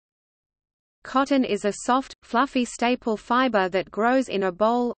Cotton is a soft, fluffy staple fiber that grows in a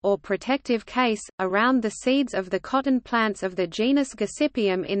boll, or protective case, around the seeds of the cotton plants of the genus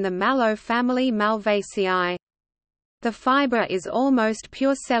Gossypium in the mallow family Malvaceae. The fiber is almost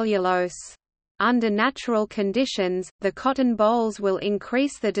pure cellulose. Under natural conditions, the cotton bolls will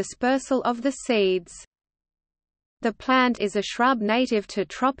increase the dispersal of the seeds. The plant is a shrub native to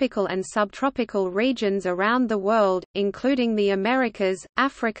tropical and subtropical regions around the world, including the Americas,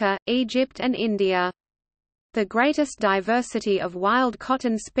 Africa, Egypt and India. The greatest diversity of wild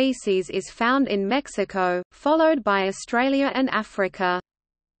cotton species is found in Mexico, followed by Australia and Africa.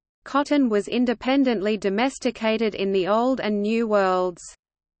 Cotton was independently domesticated in the Old and New Worlds.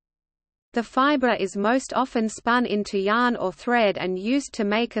 The fiber is most often spun into yarn or thread and used to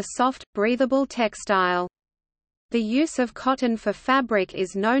make a soft, breathable textile. The use of cotton for fabric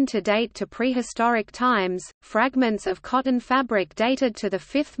is known to date to prehistoric times. Fragments of cotton fabric dated to the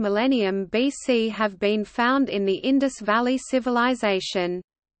 5th millennium BC have been found in the Indus Valley Civilization.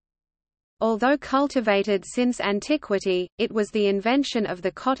 Although cultivated since antiquity, it was the invention of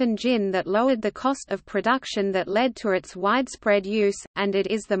the cotton gin that lowered the cost of production that led to its widespread use, and it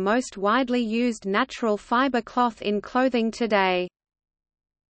is the most widely used natural fiber cloth in clothing today.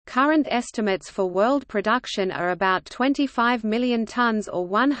 Current estimates for world production are about 25 million tons or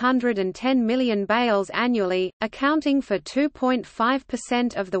 110 million bales annually, accounting for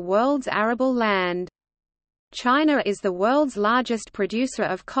 2.5% of the world's arable land. China is the world's largest producer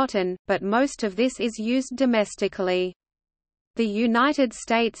of cotton, but most of this is used domestically. The United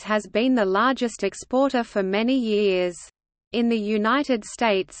States has been the largest exporter for many years. In the United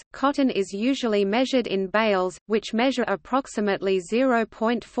States, cotton is usually measured in bales, which measure approximately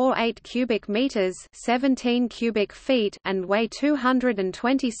 0.48 cubic meters (17 cubic feet) and weigh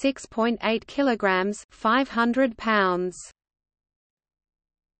 226.8 kilograms (500 pounds).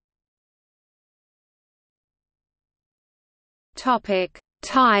 Topic: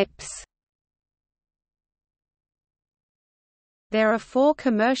 Types. There are 4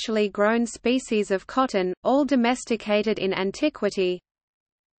 commercially grown species of cotton, all domesticated in antiquity.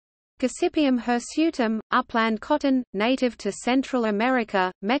 Gossypium hirsutum, upland cotton, native to Central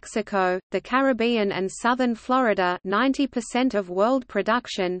America, Mexico, the Caribbean and southern Florida, 90% of world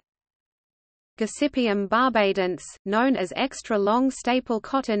production. Gossypium barbadense, known as extra-long staple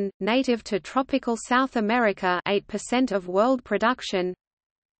cotton, native to tropical South America, 8% of world production.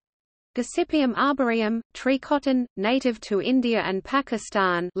 Gossypium arboreum, tree cotton, native to India and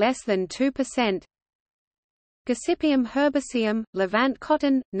Pakistan, less than 2%. Gossypium herbaceum, Levant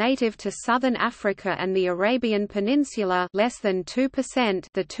cotton, native to southern Africa and the Arabian Peninsula, less than 2%.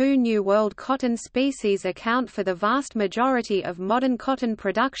 The 2 New World cotton species account for the vast majority of modern cotton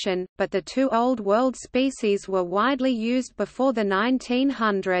production, but the 2 Old World species were widely used before the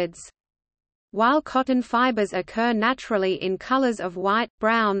 1900s. While cotton fibers occur naturally in colors of white,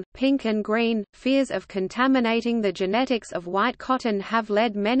 brown, pink and green, fears of contaminating the genetics of white cotton have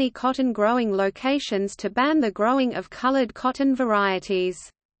led many cotton-growing locations to ban the growing of colored cotton varieties.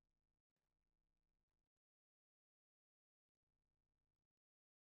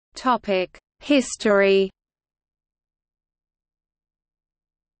 History.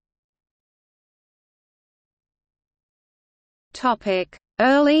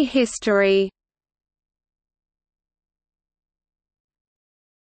 Early history.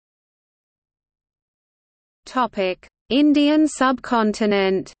 Indian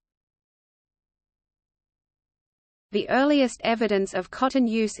subcontinent. The earliest evidence of cotton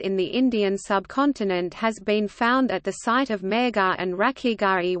use in the Indian subcontinent has been found at the site of Mehrgarh and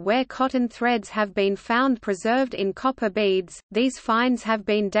Rakhigarhi, where cotton threads have been found preserved in copper beads. These finds have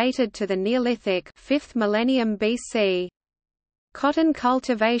been dated to the Neolithic 5th millennium BC. Cotton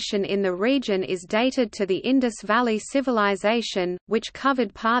cultivation in the region is dated to the Indus Valley Civilization, which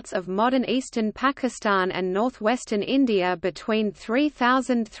covered parts of modern eastern Pakistan and northwestern India between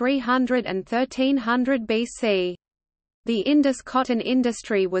 3300 and 1300 BC. The Indus cotton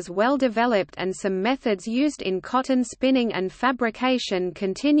industry was well developed and some methods used in cotton spinning and fabrication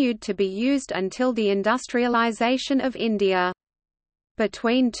continued to be used until the industrialization of India.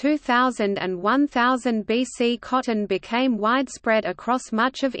 Between 2000 and 1000 BC, cotton became widespread across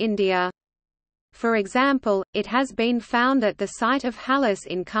much of India. For example, it has been found at the site of Hallis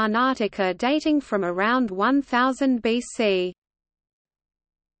in Karnataka dating from around 1000 BC.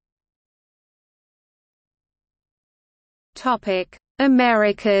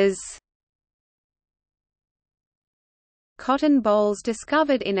 Americas. Cotton bolls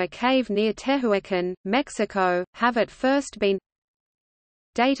discovered in a cave near Tehuacan, Mexico, have at first been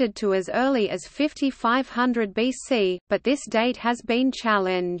dated to as early as 5500 BC, but this date has been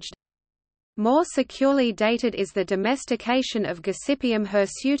challenged. More securely dated is the domestication of Gossypium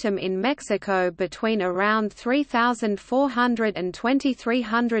hirsutum in Mexico between around 3400 and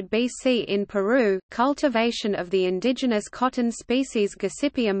 2300 BC in Peru. Cultivation of the indigenous cotton species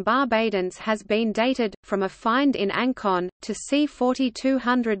Gossypium barbadense has been dated, from a find in Ancon, to c.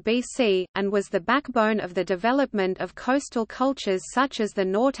 4200 BC, and was the backbone of the development of coastal cultures such as the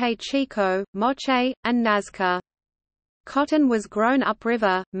Norte Chico, Moche, and Nazca. Cotton was grown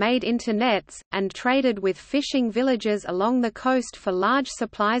upriver, made into nets, and traded with fishing villages along the coast for large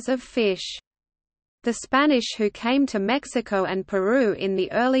supplies of fish. The Spanish who came to Mexico and Peru in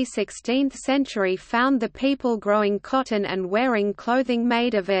the early 16th century found the people growing cotton and wearing clothing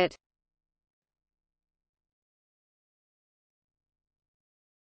made of it.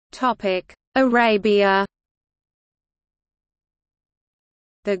 Arabia.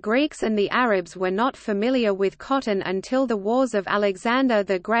 The Greeks and the Arabs were not familiar with cotton until the wars of Alexander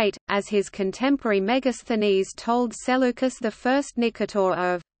the Great, as his contemporary Megasthenes told Seleucus I Nicator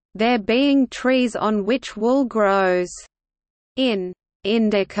of there being trees on which wool grows in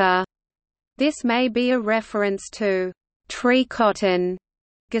Indica. This may be a reference to tree cotton,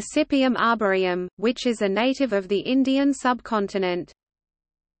 Gossypium arboreum, which is a native of the Indian subcontinent.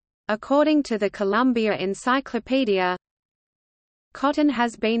 According to the Columbia Encyclopedia, cotton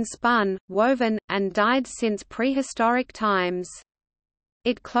has been spun, woven, and dyed since prehistoric times.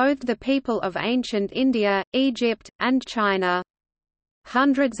 It clothed the people of ancient India, Egypt, and China.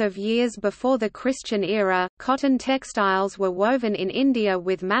 Hundreds of years before the Christian era, cotton textiles were woven in India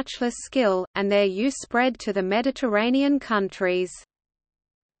with matchless skill, and their use spread to the Mediterranean countries.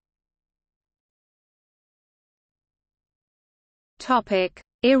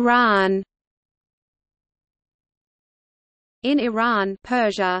 Iran. In Iran,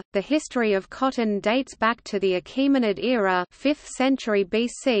 Persia, the history of cotton dates back to the Achaemenid era, 5th century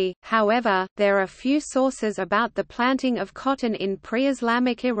BC. However, there are few sources about the planting of cotton in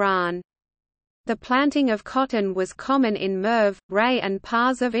pre-Islamic Iran. The planting of cotton was common in Merv, Ray and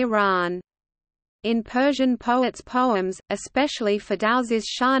Pars of Iran. In Persian poets' poems, especially Ferdowsi's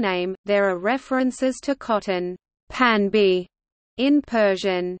Shahnameh, there are references to cotton Panbi in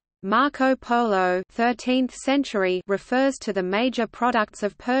Persian. Marco Polo 13th century refers to the major products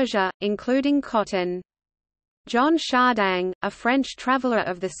of Persia, including cotton. John Chardin, a French traveller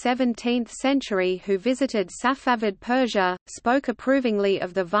of the 17th century who visited Safavid Persia, spoke approvingly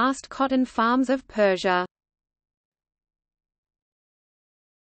of the vast cotton farms of Persia.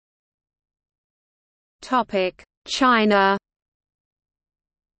 China.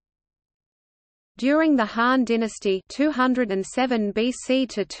 During the Han dynasty 207 BC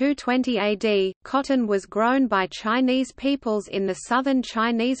to 220 AD, cotton was grown by Chinese peoples in the southern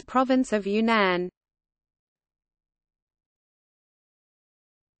Chinese province of Yunnan.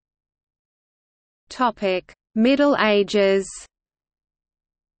 Middle Ages.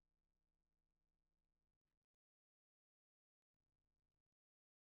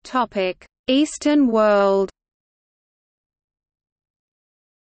 Eastern world.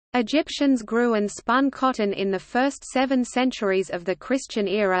 Egyptians grew and spun cotton in the first 7 centuries of the Christian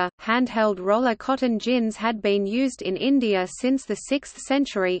era. Handheld roller cotton gins had been used in India since the 6th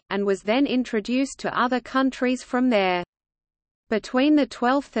century, and was then introduced to other countries from there. Between the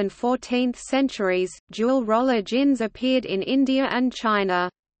 12th and 14th centuries, dual roller gins appeared in India and China.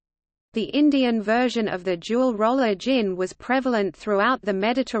 The Indian version of the dual roller gin was prevalent throughout the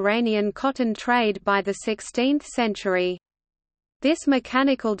Mediterranean cotton trade by the 16th century. This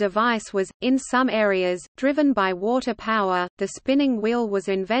mechanical device was, in some areas, driven by water power. The spinning wheel was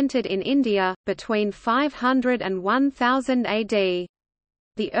invented in India, between 500 and 1000 AD.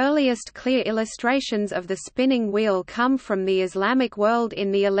 The earliest clear illustrations of the spinning wheel come from the Islamic world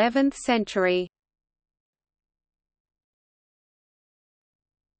in the 11th century.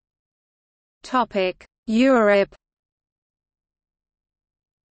 Europe.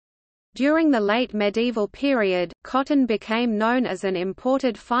 During the late medieval period, cotton became known as an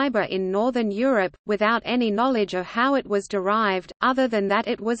imported fiber in northern Europe, without any knowledge of how it was derived, other than that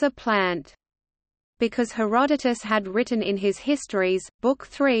it was a plant. Because Herodotus had written in his Histories, Book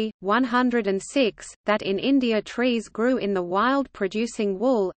 3, 106, that in India trees grew in the wild producing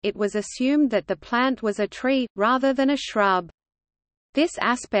wool, it was assumed that the plant was a tree, rather than a shrub. This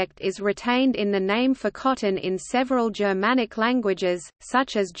aspect is retained in the name for cotton in several Germanic languages,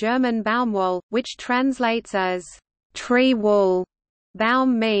 such as German Baumwoll, which translates as tree wool.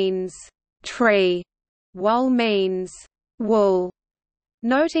 Baum means tree, wool means wool.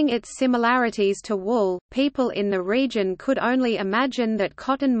 Noting its similarities to wool, people in the region could only imagine that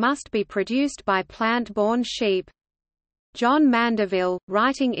cotton must be produced by plant-born sheep. John Mandeville,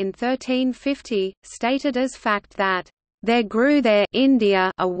 writing in 1350, stated as fact that there grew there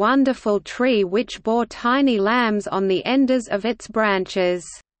India a wonderful tree which bore tiny lambs on the enders of its branches.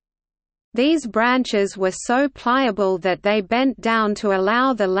 These branches were so pliable that they bent down to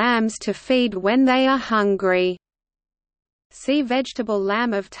allow the lambs to feed when they are hungry. See vegetable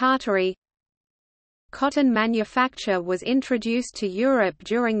lamb of Tartary. Cotton manufacture was introduced to Europe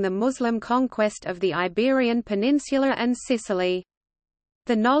during the Muslim conquest of the Iberian Peninsula and Sicily.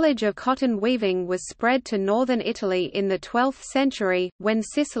 The knowledge of cotton weaving was spread to northern Italy in the 12th century, when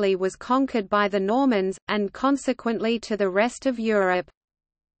Sicily was conquered by the Normans, and consequently to the rest of Europe.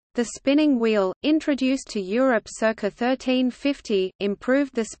 The spinning wheel, introduced to Europe circa 1350,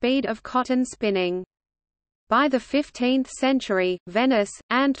 improved the speed of cotton spinning. By the 15th century, Venice,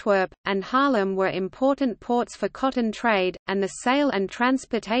 Antwerp, and Haarlem were important ports for cotton trade, and the sale and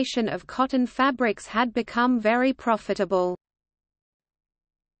transportation of cotton fabrics had become very profitable.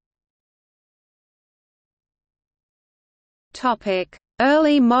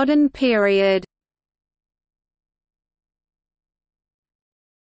 Early modern period.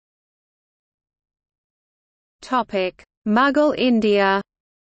 Mughal India.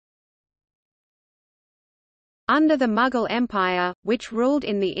 Under the Mughal Empire, which ruled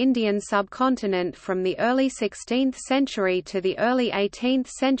in the Indian subcontinent from the early 16th century to the early 18th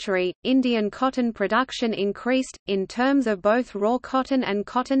century, Indian cotton production increased, in terms of both raw cotton and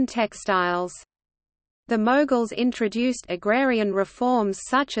cotton textiles. The Mughals introduced agrarian reforms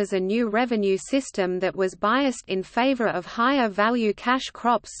such as a new revenue system that was biased in favor of higher value cash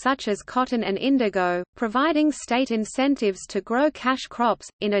crops such as cotton and indigo, providing state incentives to grow cash crops.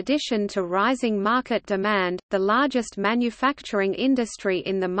 In addition to rising market demand, the largest manufacturing industry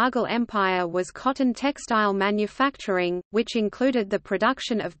in the Mughal Empire was cotton textile manufacturing, which included the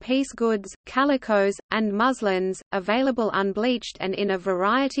production of piece goods, calicos, and muslins, available unbleached and in a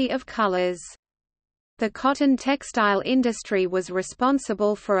variety of colors. The cotton textile industry was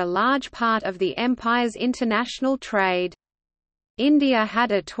responsible for a large part of the empire's international trade. India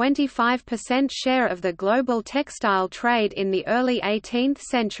had a 25% share of the global textile trade in the early 18th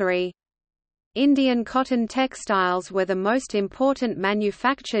century. Indian cotton textiles were the most important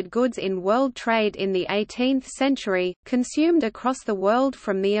manufactured goods in world trade in the 18th century, consumed across the world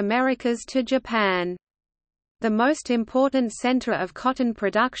from the Americas to Japan. The most important center of cotton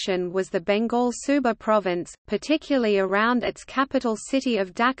production was the Bengal Suba province, particularly around its capital city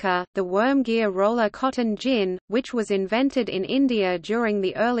of Dhaka. The worm-gear roller cotton gin, which was invented in India during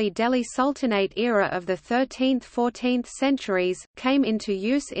the early Delhi Sultanate era of the 13th–14th centuries, came into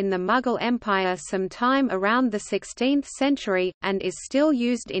use in the Mughal Empire sometime around the 16th century, and is still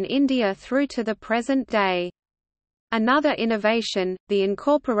used in India through to the present day. Another innovation, the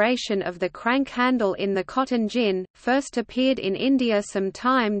incorporation of the crank handle in the cotton gin, first appeared in India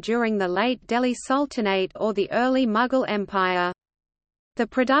sometime during the late Delhi Sultanate or the early Mughal Empire. The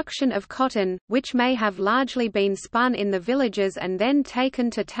production of cotton, which may have largely been spun in the villages and then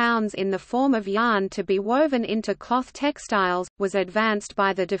taken to towns in the form of yarn to be woven into cloth textiles, was advanced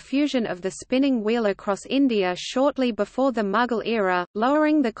by the diffusion of the spinning wheel across India shortly before the Mughal era,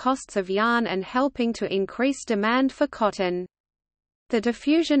 lowering the costs of yarn and helping to increase demand for cotton. The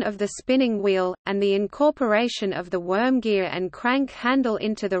diffusion of the spinning wheel, and the incorporation of the worm gear and crank handle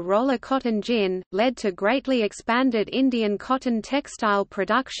into the roller cotton gin, led to greatly expanded Indian cotton textile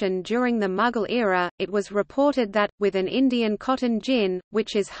production during the Mughal era. It was reported that, with an Indian cotton gin,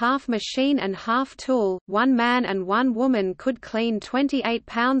 which is half machine and half tool, one man and one woman could clean 28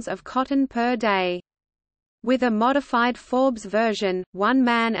 pounds of cotton per day. With a modified Forbes version, one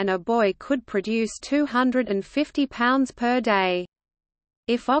man and a boy could produce 250 pounds per day.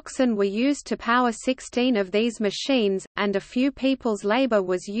 If oxen were used to power 16 of these machines, and a few people's labor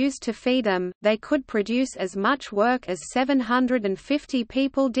was used to feed them, they could produce as much work as 750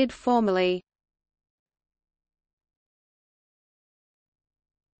 people did formerly.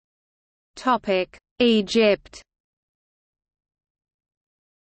 Egypt.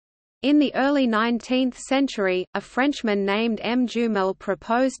 In the early 19th century, a Frenchman named M. Jumel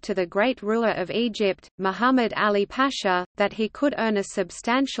proposed to the great ruler of Egypt, Muhammad Ali Pasha, that he could earn a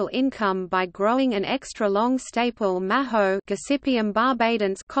substantial income by growing an extra-long staple maho Gossypium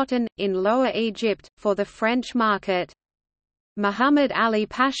barbadense cotton, in Lower Egypt, for the French market. Muhammad Ali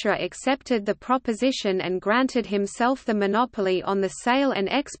Pasha accepted the proposition and granted himself the monopoly on the sale and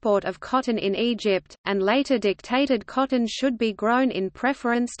export of cotton in Egypt, and later dictated cotton should be grown in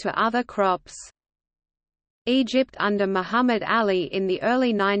preference to other crops. Egypt under Muhammad Ali in the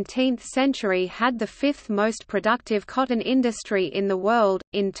early 19th century had the fifth most productive cotton industry in the world,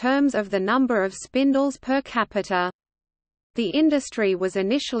 in terms of the number of spindles per capita. The industry was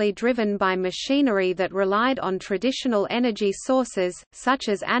initially driven by machinery that relied on traditional energy sources, such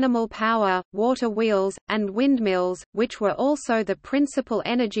as animal power, water wheels, and windmills, which were also the principal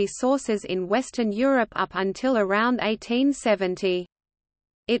energy sources in Western Europe up until around 1870.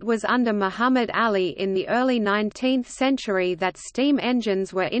 It was under Muhammad Ali in the early 19th century that steam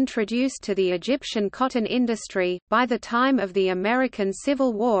engines were introduced to the Egyptian cotton industry. By the time of the American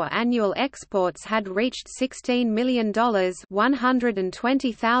Civil War, annual exports had reached $16 million,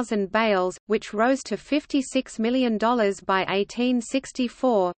 120,000 bales, which rose to $56 million by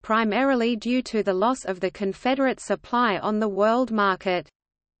 1864, primarily due to the loss of the Confederate supply on the world market.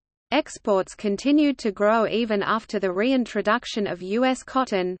 Exports continued to grow even after the reintroduction of U.S.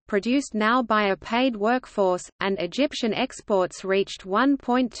 cotton, produced now by a paid workforce, and Egyptian exports reached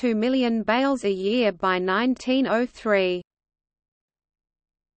 1.2 million bales a year by 1903.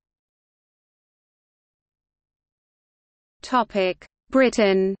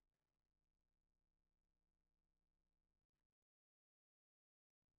 Britain.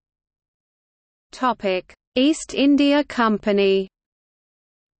 East India Company.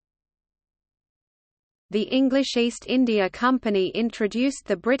 The English East India Company introduced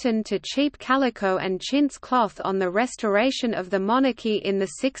the Briton to cheap calico and chintz cloth on the restoration of the monarchy in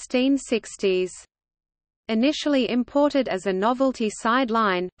the 1660s. Initially imported as a novelty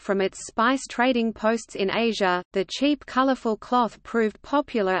sideline, from its spice trading posts in Asia, the cheap colourful cloth proved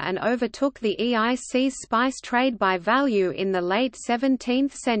popular and overtook the EIC's spice trade by value in the late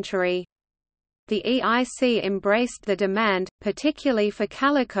 17th century. The EIC embraced the demand, particularly for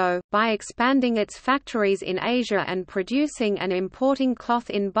calico, by expanding its factories in Asia and producing and importing cloth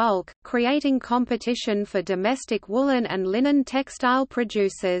in bulk, creating competition for domestic woolen and linen textile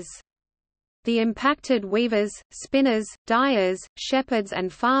producers. The impacted weavers, spinners, dyers, shepherds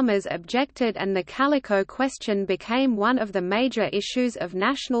and farmers objected, and the calico question became one of the major issues of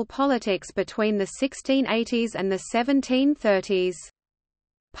national politics between the 1680s and the 1730s.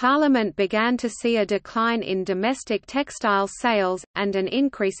 Parliament began to see a decline in domestic textile sales, and an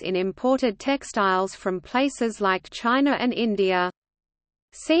increase in imported textiles from places like China and India.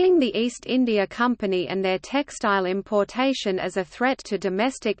 Seeing the East India Company and their textile importation as a threat to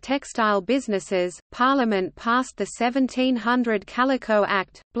domestic textile businesses, Parliament passed the 1700 Calico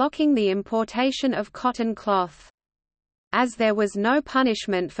Act, blocking the importation of cotton cloth. As there was no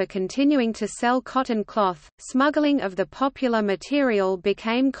punishment for continuing to sell cotton cloth, smuggling of the popular material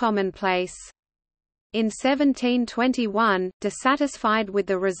became commonplace. In 1721, dissatisfied with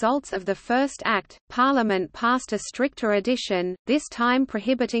the results of the first act, Parliament passed a stricter edition, this time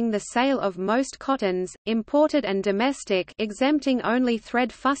prohibiting the sale of most cottons, imported and domestic, exempting only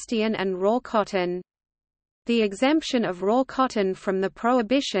thread fustian and raw cotton. The exemption of raw cotton from the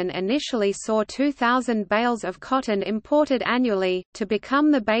prohibition initially saw 2,000 bales of cotton imported annually, to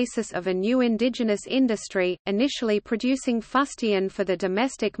become the basis of a new indigenous industry, initially producing fustian for the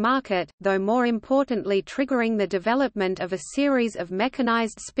domestic market, though more importantly triggering the development of a series of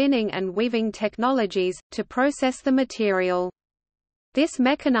mechanized spinning and weaving technologies, to process the material. This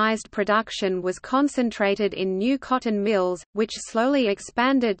mechanized production was concentrated in new cotton mills, which slowly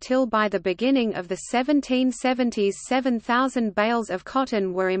expanded till by the beginning of the 1770s 7,000 bales of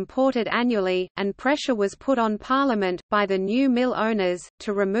cotton were imported annually, and pressure was put on Parliament, by the new mill owners,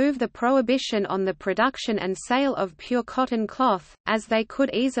 to remove the prohibition on the production and sale of pure cotton cloth, as they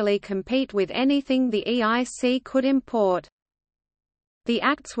could easily compete with anything the EIC could import. The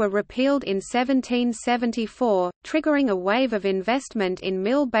acts were repealed in 1774, triggering a wave of investment in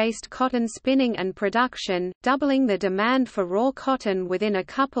mill-based cotton spinning and production, doubling the demand for raw cotton within a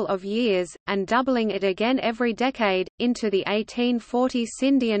couple of years, and doubling it again every decade. Into the 1840s,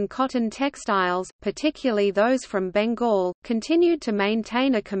 Indian cotton textiles, particularly those from Bengal, continued to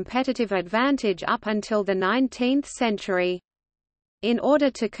maintain a competitive advantage up until the 19th century. In order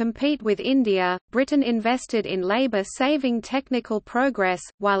to compete with India, Britain invested in labour-saving technical progress,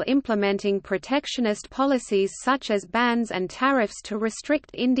 while implementing protectionist policies such as bans and tariffs to restrict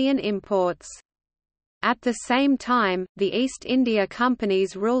Indian imports. At the same time, the East India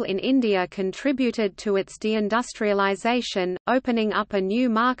Company's rule in India contributed to its deindustrialisation, opening up a new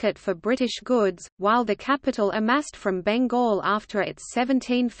market for British goods, while the capital amassed from Bengal after its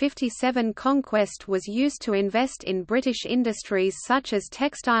 1757 conquest was used to invest in British industries such as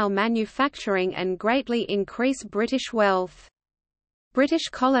textile manufacturing and greatly increase British wealth. British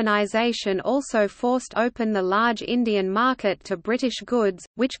colonisation also forced open the large Indian market to British goods,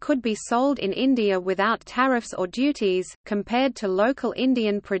 which could be sold in India without tariffs or duties, compared to local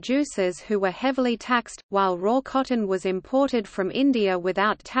Indian producers who were heavily taxed, while raw cotton was imported from India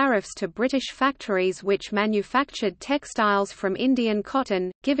without tariffs to British factories which manufactured textiles from Indian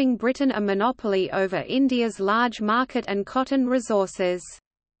cotton, giving Britain a monopoly over India's large market and cotton resources.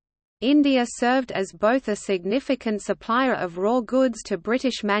 India served as both a significant supplier of raw goods to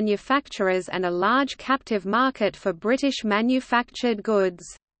British manufacturers and a large captive market for British manufactured goods.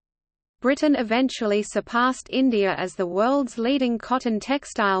 Britain eventually surpassed India as the world's leading cotton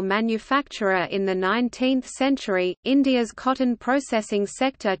textile manufacturer in the 19th century. India's cotton processing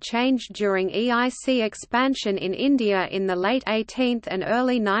sector changed during EIC expansion in India in the late 18th and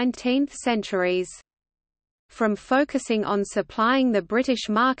early 19th centuries. From focusing on supplying the British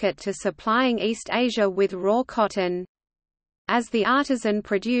market to supplying East Asia with raw cotton. As the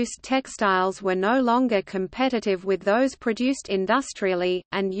artisan-produced textiles were no longer competitive with those produced industrially,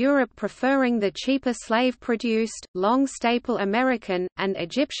 and Europe preferring the cheaper slave-produced, long-staple American, and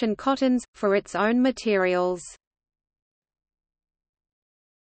Egyptian cottons, for its own materials.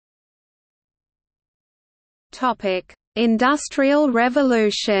 Industrial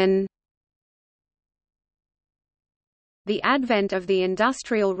Revolution. The advent of the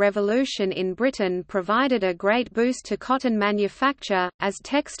Industrial Revolution in Britain provided a great boost to cotton manufacture, as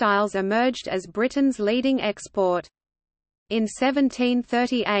textiles emerged as Britain's leading export. In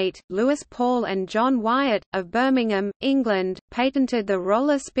 1738, Lewis Paul and John Wyatt, of Birmingham, England, patented the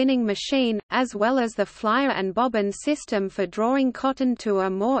roller spinning machine, as well as the flyer and bobbin system for drawing cotton to a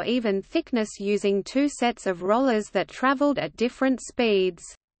more even thickness using two sets of rollers that travelled at different speeds.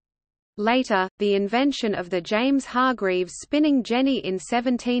 Later, the invention of the James Hargreaves spinning jenny in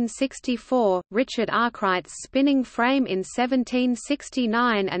 1764, Richard Arkwright's spinning frame in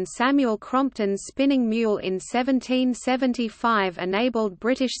 1769 and Samuel Crompton's spinning mule in 1775 enabled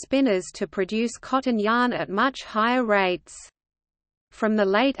British spinners to produce cotton yarn at much higher rates. From the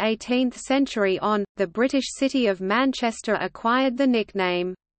late 18th century on, the British city of Manchester acquired the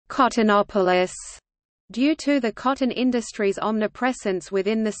nickname, Cottonopolis, due to the cotton industry's omnipresence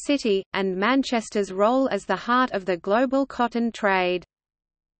within the city, and Manchester's role as the heart of the global cotton trade.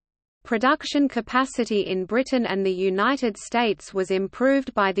 Production capacity in Britain and the United States was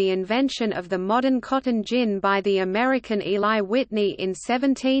improved by the invention of the modern cotton gin by the American Eli Whitney in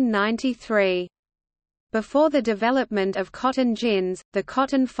 1793. Before the development of cotton gins, the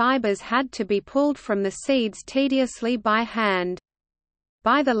cotton fibers had to be pulled from the seeds tediously by hand.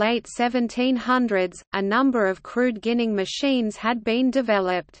 By the late 1700s, a number of crude ginning machines had been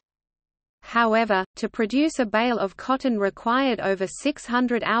developed. However, to produce a bale of cotton required over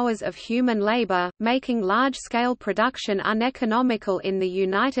 600 hours of human labor, making large-scale production uneconomical in the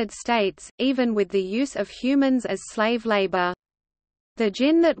United States, even with the use of humans as slave labor. The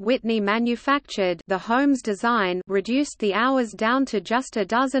gin that Whitney manufactured, the Holmes design, reduced the hours down to just a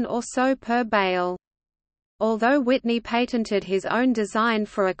dozen or so per bale. Although Whitney patented his own design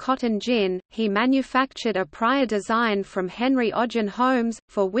for a cotton gin, he manufactured a prior design from Henry Ogden Holmes,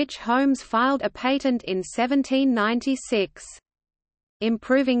 for which Holmes filed a patent in 1796.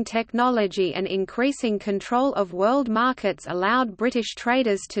 Improving technology and increasing control of world markets allowed British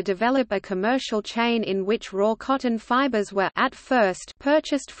traders to develop a commercial chain in which raw cotton fibres were at first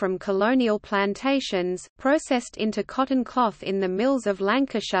purchased from colonial plantations, processed into cotton cloth in the mills of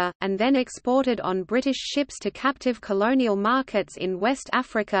Lancashire, and then exported on British ships to captive colonial markets in West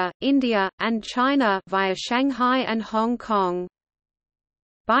Africa, India, and China via Shanghai and Hong Kong.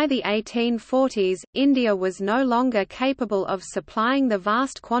 By the 1840s, India was no longer capable of supplying the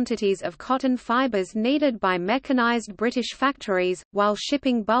vast quantities of cotton fibres needed by mechanized British factories, while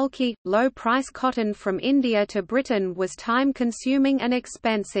shipping bulky, low-price cotton from India to Britain was time-consuming and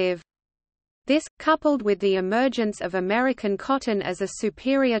expensive. This, coupled with the emergence of American cotton as a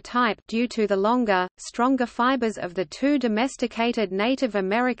superior type due to the longer, stronger fibers of the two domesticated Native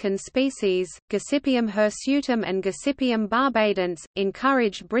American species, Gossypium hirsutum and Gossypium barbadans,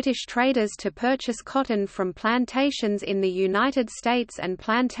 encouraged British traders to purchase cotton from plantations in the United States and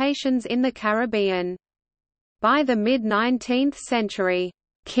plantations in the Caribbean. By the mid-19th century,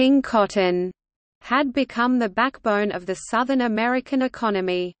 King cotton had become the backbone of the Southern American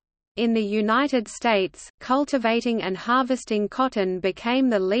economy. In the United States, cultivating and harvesting cotton became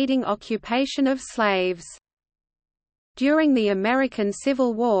the leading occupation of slaves. During the American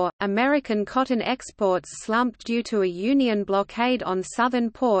Civil War, American cotton exports slumped due to a Union blockade on southern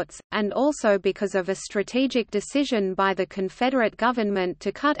ports, and also because of a strategic decision by the Confederate government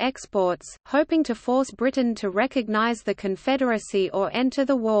to cut exports, hoping to force Britain to recognize the Confederacy or enter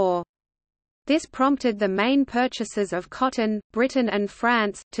the war. This prompted the main purchasers of cotton, Britain and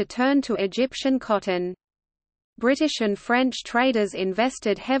France, to turn to Egyptian cotton. British and French traders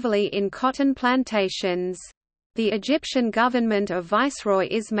invested heavily in cotton plantations. The Egyptian government of Viceroy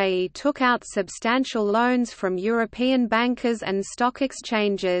Ismail took out substantial loans from European bankers and stock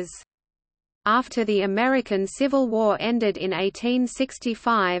exchanges. After the American Civil War ended in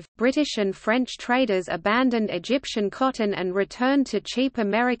 1865, British and French traders abandoned Egyptian cotton and returned to cheap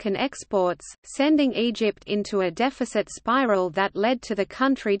American exports, sending Egypt into a deficit spiral that led to the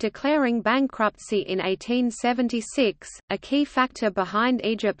country declaring bankruptcy in 1876, a key factor behind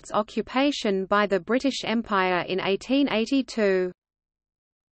Egypt's occupation by the British Empire in 1882.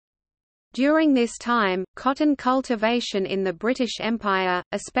 During this time, cotton cultivation in the British Empire,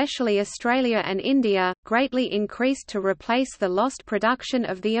 especially Australia and India, greatly increased to replace the lost production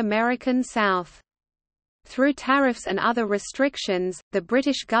of the American South. Through tariffs and other restrictions, the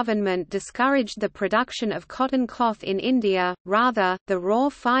British government discouraged the production of cotton cloth in India, rather, the raw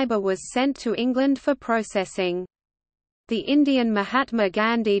fibre was sent to England for processing. The Indian Mahatma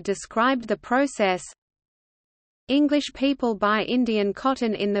Gandhi described the process, English people buy Indian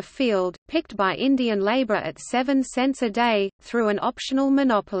cotton in the field, picked by Indian labour at 7 cents a day, through an optional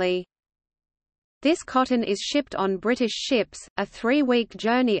monopoly. This cotton is shipped on British ships, a 3-week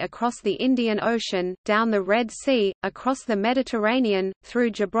journey across the Indian Ocean, down the Red Sea, across the Mediterranean,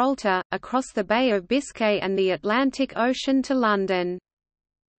 through Gibraltar, across the Bay of Biscay and the Atlantic Ocean to London.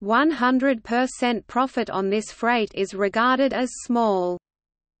 100% profit on this freight is regarded as small.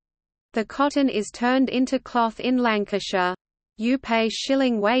 The cotton is turned into cloth in Lancashire. You pay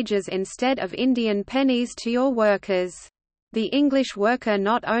shilling wages instead of Indian pennies to your workers. The English worker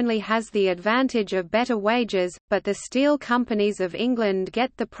not only has the advantage of better wages, but the steel companies of England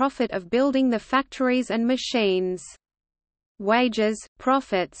get the profit of building the factories and machines. Wages,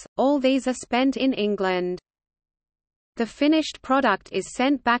 profits, all these are spent in England. The finished product is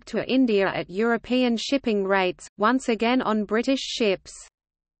sent back to India at European shipping rates, once again on British ships.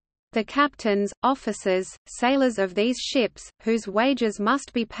 The captains, officers, sailors of these ships, whose wages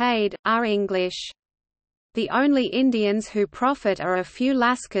must be paid, are English. The only Indians who profit are a few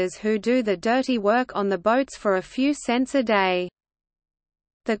Lascars who do the dirty work on the boats for a few cents a day.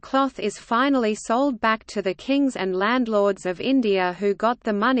 The cloth is finally sold back to the kings and landlords of India who got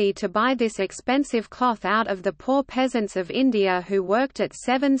the money to buy this expensive cloth out of the poor peasants of India who worked at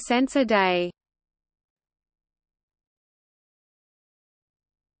 7 cents a day.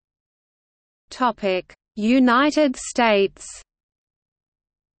 United States.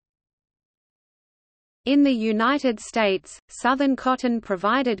 In the United States, Southern cotton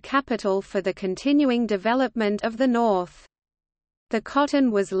provided capital for the continuing development of the North. The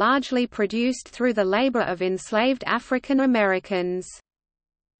cotton was largely produced through the labor of enslaved African Americans.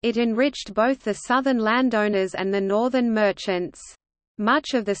 It enriched both the Southern landowners and the Northern merchants.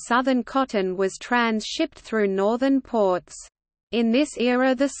 Much of the Southern cotton was transshipped through Northern ports. In this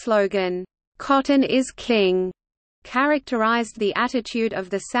era the slogan, "Cotton is king," characterized the attitude of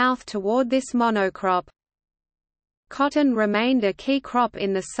the South toward this monocrop. Cotton remained a key crop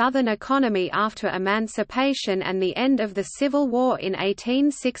in the Southern economy after emancipation and the end of the Civil War in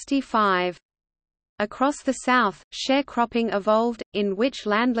 1865. Across the South, sharecropping evolved, in which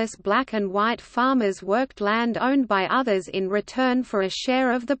landless black and white farmers worked land owned by others in return for a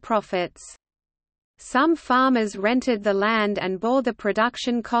share of the profits. Some farmers rented the land and bore the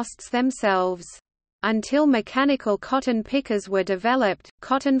production costs themselves. Until mechanical cotton pickers were developed,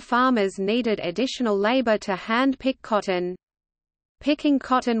 cotton farmers needed additional labor to hand-pick cotton. Picking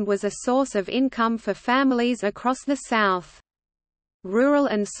cotton was a source of income for families across the South. Rural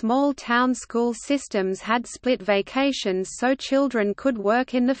and small-town school systems had split vacations so children could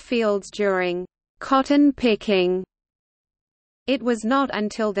work in the fields during cotton picking. It was not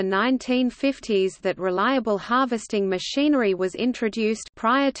until the 1950s that reliable harvesting machinery was introduced.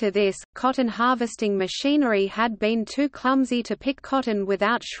 Prior to this, cotton harvesting machinery had been too clumsy to pick cotton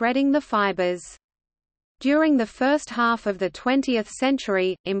without shredding the fibers. During the first half of the 20th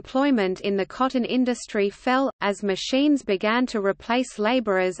century, employment in the cotton industry fell, as machines began to replace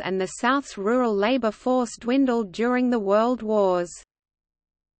laborers and the South's rural labor force dwindled during the World Wars.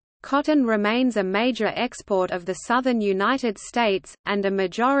 Cotton remains a major export of the southern United States, and a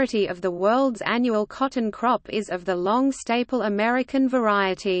majority of the world's annual cotton crop is of the long staple American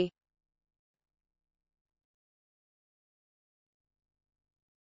variety.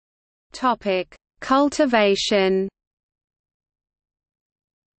 Cultivation.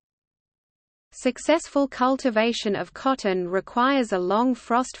 Successful cultivation of cotton requires a long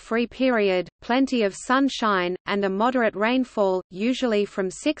frost-free period, plenty of sunshine, and a moderate rainfall, usually from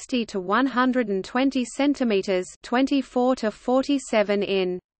 60 to 120 cm (24 to 47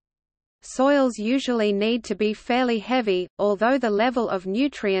 in). Soils usually need to be fairly heavy, although the level of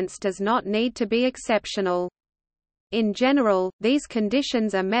nutrients does not need to be exceptional. In general, these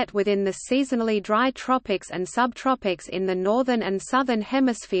conditions are met within the seasonally dry tropics and subtropics in the northern and southern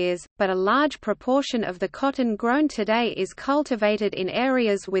hemispheres, but a large proportion of the cotton grown today is cultivated in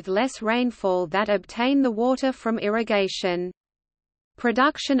areas with less rainfall that obtain the water from irrigation.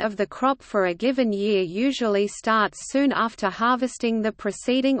 Production of the crop for a given year usually starts soon after harvesting the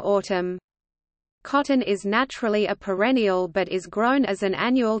preceding autumn. Cotton is naturally a perennial but is grown as an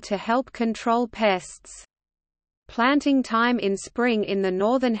annual to help control pests. Planting time in spring in the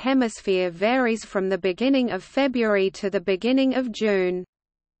Northern Hemisphere varies from the beginning of February to the beginning of June.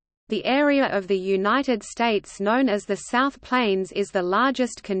 The area of the United States known as the South Plains is the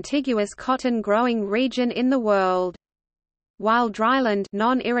largest contiguous cotton-growing region in the world. While dryland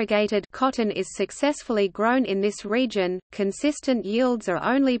non-irrigated cotton is successfully grown in this region, consistent yields are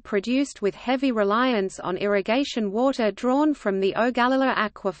only produced with heavy reliance on irrigation water drawn from the Ogallala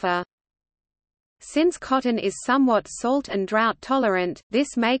Aquifer. Since cotton is somewhat salt and drought tolerant,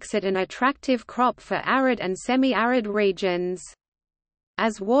 this makes it an attractive crop for arid and semi-arid regions.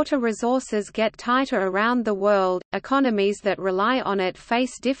 As water resources get tighter around the world, economies that rely on it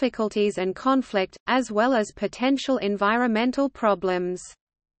face difficulties and conflict, as well as potential environmental problems.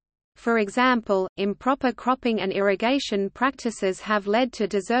 For example, improper cropping and irrigation practices have led to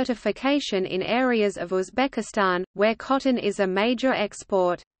desertification in areas of Uzbekistan, where cotton is a major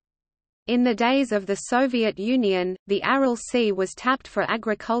export. In the days of the Soviet Union, the Aral Sea was tapped for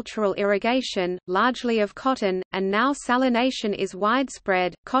agricultural irrigation, largely of cotton, and now salination is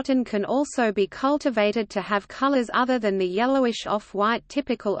widespread. Cotton can also be cultivated to have colors other than the yellowish off-white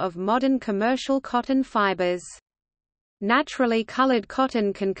typical of modern commercial cotton fibers. Naturally colored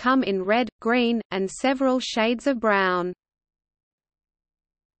cotton can come in red, green, and several shades of brown.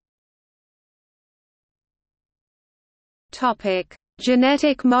 Topic: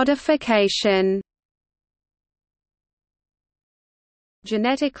 Genetic modification.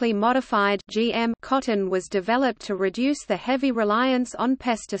 Genetically modified (GM) cotton was developed to reduce the heavy reliance on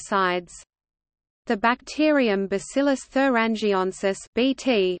pesticides. The bacterium Bacillus thuringiensis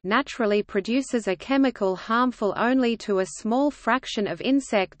 (BT) naturally produces a chemical harmful only to a small fraction of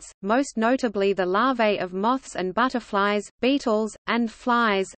insects, most notably the larvae of moths and butterflies, beetles, and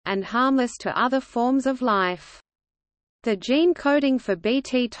flies, and harmless to other forms of life. The gene coding for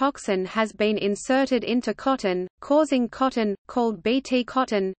Bt toxin has been inserted into cotton, causing cotton, called Bt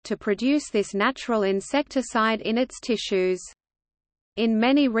cotton, to produce this natural insecticide in its tissues. In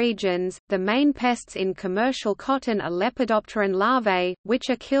many regions, the main pests in commercial cotton are Lepidopteran larvae, which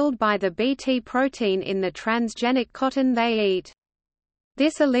are killed by the Bt protein in the transgenic cotton they eat.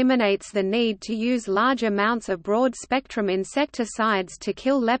 This eliminates the need to use large amounts of broad-spectrum insecticides to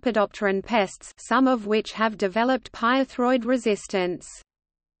kill Lepidopteran pests, some of which have developed pyrethroid resistance.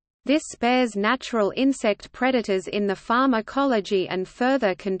 This spares natural insect predators in the farm ecology and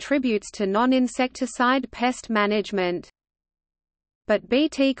further contributes to non-insecticide pest management. But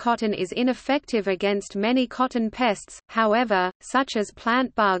Bt cotton is ineffective against many cotton pests, however, such as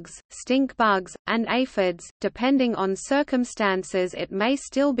plant bugs, stink bugs, and aphids. Depending on circumstances, it may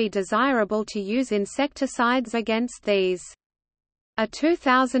still be desirable to use insecticides against these. A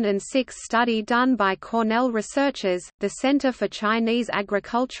 2006 study done by Cornell researchers, the Center for Chinese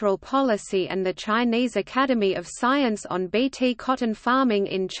Agricultural Policy and the Chinese Academy of Science on Bt cotton farming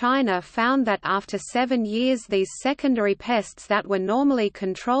in China found that after 7 years these secondary pests that were normally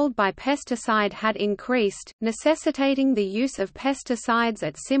controlled by pesticide had increased, necessitating the use of pesticides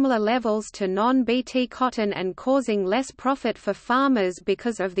at similar levels to non-Bt cotton and causing less profit for farmers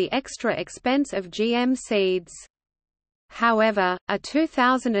because of the extra expense of GM seeds. However, a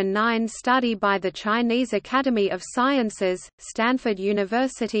 2009 study by the Chinese Academy of Sciences, Stanford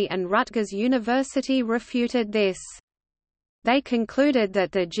University and Rutgers University refuted this. They concluded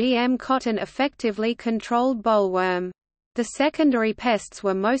that the GM cotton effectively controlled bollworm. The secondary pests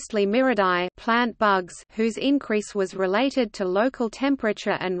were mostly Myrridae plant bugs, whose increase was related to local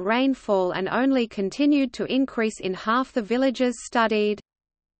temperature and rainfall and only continued to increase in half the villages studied.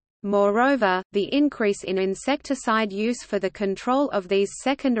 Moreover, the increase in insecticide use for the control of these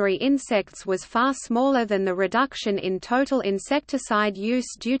secondary insects was far smaller than the reduction in total insecticide use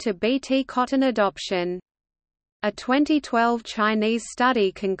due to Bt cotton adoption. A 2012 Chinese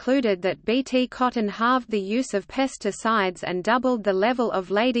study concluded that Bt cotton halved the use of pesticides and doubled the level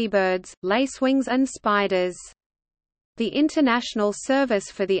of ladybirds, lacewings and spiders. The International Service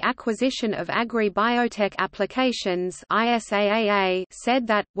for the Acquisition of Agri-Biotech Applications (ISAAA) said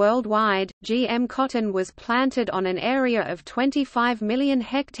that, worldwide, GM cotton was planted on an area of 25 million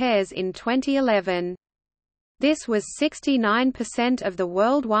hectares in 2011. This was 69% of the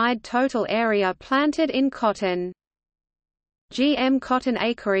worldwide total area planted in cotton. GM cotton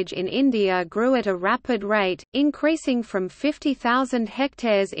acreage in India grew at a rapid rate, increasing from 50,000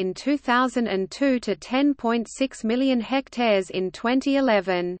 hectares in 2002 to 10.6 million hectares in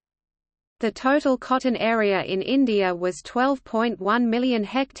 2011. The total cotton area in India was 12.1 million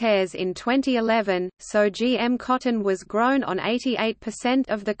hectares in 2011, so GM cotton was grown on 88%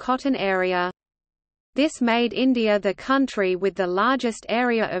 of the cotton area. This made India the country with the largest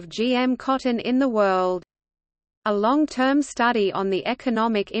area of GM cotton in the world. A long-term study on the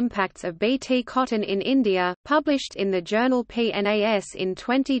economic impacts of Bt cotton in India, published in the journal PNAS in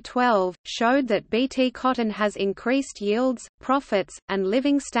 2012, showed that Bt cotton has increased yields, profits, and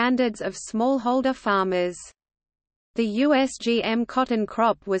living standards of smallholder farmers. The U.S. GM cotton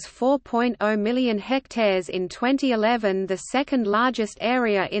crop was 4.0 million hectares in 2011, the second largest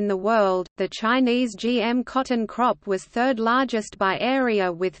area in the world. The Chinese GM cotton crop was third largest by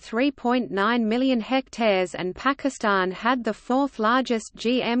area with 3.9 million hectares, and Pakistan had the fourth largest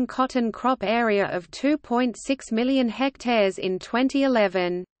GM cotton crop area of 2.6 million hectares in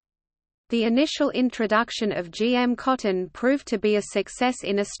 2011. The initial introduction of GM cotton proved to be a success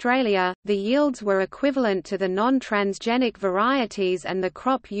in Australia. The yields were equivalent to the non-transgenic varieties and the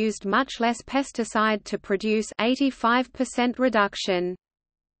crop used much less pesticide to produce 85% reduction.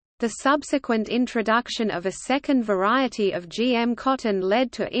 The subsequent introduction of a second variety of GM cotton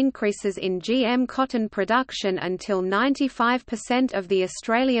led to increases in GM cotton production until 95% of the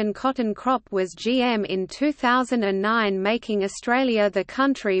Australian cotton crop was GM in 2009, making Australia the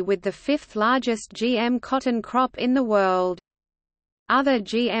country with the fifth largest GM cotton crop in the world. Other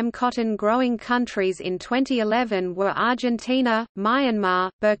GM cotton growing countries in 2011 were Argentina, Myanmar,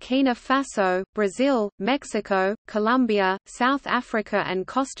 Burkina Faso, Brazil, Mexico, Colombia, South Africa, and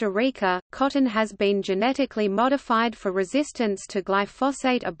Costa Rica. Cotton has been genetically modified for resistance to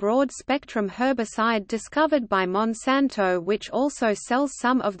glyphosate, a broad-spectrum herbicide discovered by Monsanto, which also sells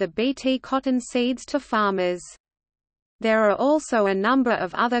some of the Bt cotton seeds to farmers. There are also a number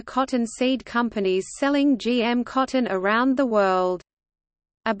of other cotton seed companies selling GM cotton around the world.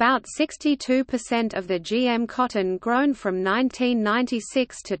 About 62% of the GM cotton grown from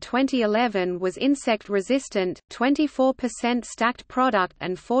 1996 to 2011 was insect-resistant, 24% stacked product,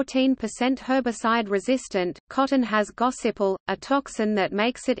 and 14% herbicide-resistant. Cotton has gossypal, a toxin that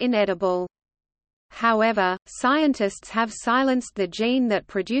makes it inedible. However, scientists have silenced the gene that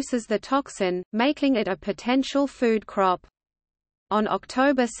produces the toxin, making it a potential food crop. On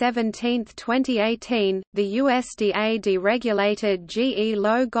October 17, 2018, the USDA deregulated GE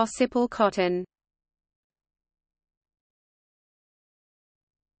low gossypal cotton.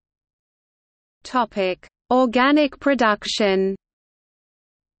 Topic: Organic production.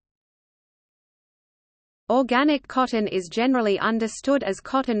 Organic cotton is generally understood as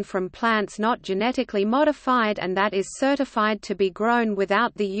cotton from plants not genetically modified and that is certified to be grown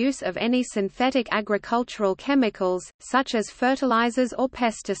without the use of any synthetic agricultural chemicals, such as fertilizers or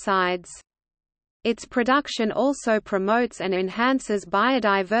pesticides. Its production also promotes and enhances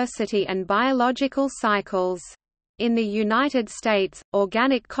biodiversity and biological cycles. In the United States,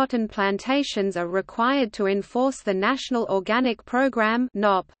 organic cotton plantations are required to enforce the National Organic Program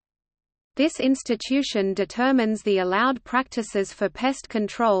 (NOP). This institution determines the allowed practices for pest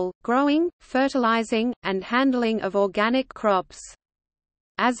control, growing, fertilizing, and handling of organic crops.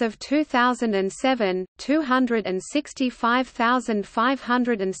 As of 2007,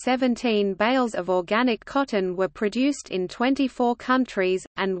 265,517 bales of organic cotton were produced in 24 countries,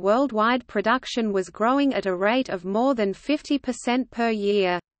 and worldwide production was growing at a rate of more than 50% per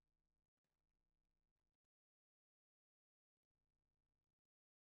year.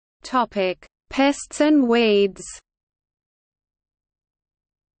 Pests and weeds.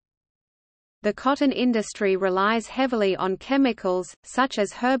 The cotton industry relies heavily on chemicals, such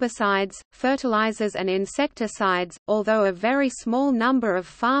as herbicides, fertilizers and insecticides, although a very small number of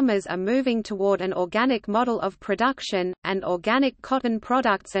farmers are moving toward an organic model of production, and organic cotton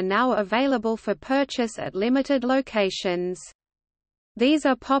products are now available for purchase at limited locations. These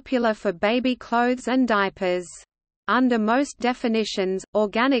are popular for baby clothes and diapers. Under most definitions,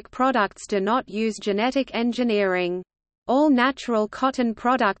 organic products do not use genetic engineering. All natural cotton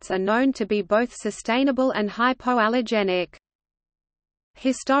products are known to be both sustainable and hypoallergenic.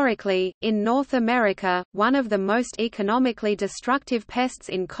 Historically, in North America, one of the most economically destructive pests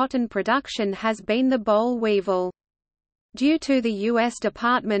in cotton production has been the boll weevil. Due to the U.S.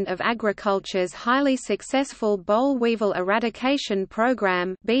 Department of Agriculture's highly successful boll weevil eradication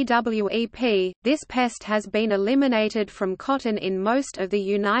program (BWEP), this pest has been eliminated from cotton in most of the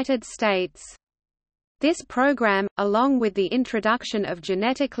United States. This program, along with the introduction of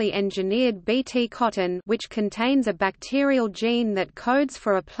genetically engineered Bt cotton, which contains a bacterial gene that codes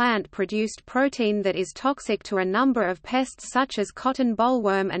for a plant-produced protein that is toxic to a number of pests such as cotton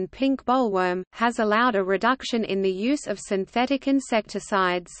bollworm and pink bollworm, has allowed a reduction in the use of synthetic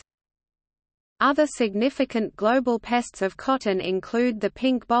insecticides. Other significant global pests of cotton include the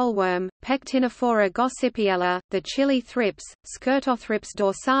pink bollworm, Pectinophora gossypiella, the chili thrips, Scirtothrips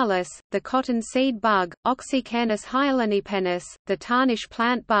dorsalis, the cotton seed bug, Oxycanus hyalinipennis, the tarnish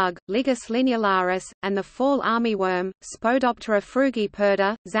plant bug, Ligus linealaris, and the fall armyworm, Spodoptera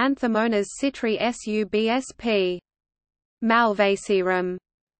frugiperda, Xanthomonas citri subsp. Malvacearum.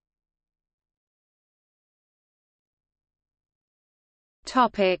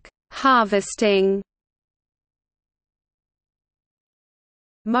 Harvesting.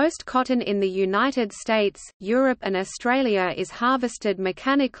 Most cotton in the United States, Europe and Australia is harvested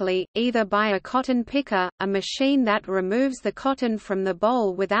mechanically, either by a cotton picker, a machine that removes the cotton from the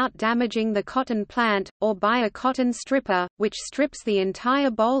boll without damaging the cotton plant, or by a cotton stripper, which strips the entire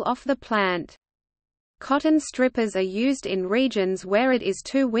boll off the plant. Cotton strippers are used in regions where it is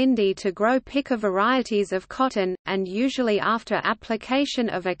too windy to grow picker varieties of cotton, and usually after application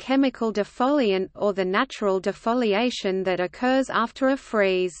of a chemical defoliant or the natural defoliation that occurs after a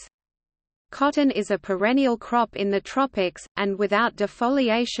freeze. Cotton is a perennial crop in the tropics, and without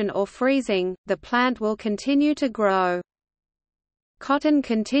defoliation or freezing, the plant will continue to grow. Cotton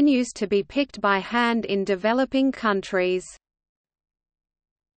continues to be picked by hand in developing countries.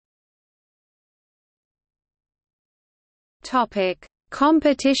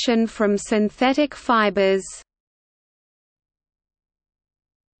 Competition from synthetic fibers.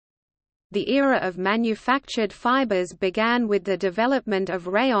 The era of manufactured fibers began with the development of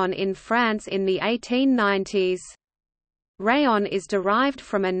rayon in France in the 1890s. Rayon is derived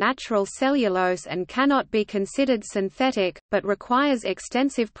from a natural cellulose and cannot be considered synthetic, but requires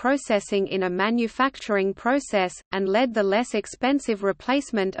extensive processing in a manufacturing process, and led the less expensive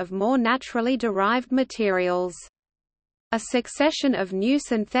replacement of more naturally derived materials. A succession of new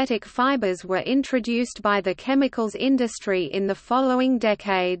synthetic fibers were introduced by the chemicals industry in the following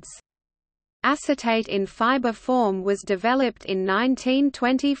decades. Acetate in fiber form was developed in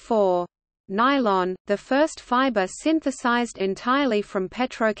 1924. Nylon, the first fiber synthesized entirely from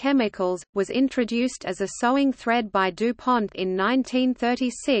petrochemicals, was introduced as a sewing thread by DuPont in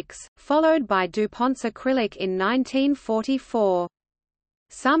 1936, followed by DuPont's acrylic in 1944.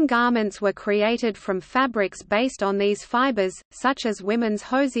 Some garments were created from fabrics based on these fibers, such as women's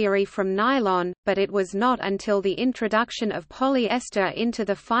hosiery from nylon, but it was not until the introduction of polyester into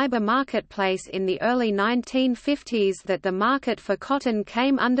the fiber marketplace in the early 1950s that the market for cotton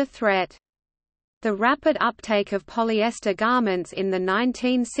came under threat. The rapid uptake of polyester garments in the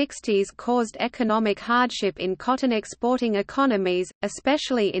 1960s caused economic hardship in cotton exporting economies,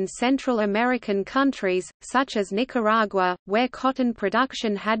 especially in Central American countries, such as Nicaragua, where cotton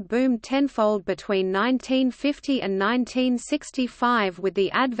production had boomed tenfold between 1950 and 1965 with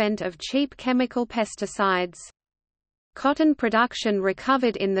the advent of cheap chemical pesticides. Cotton production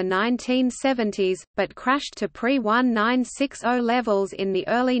recovered in the 1970s, but crashed to pre-1960 levels in the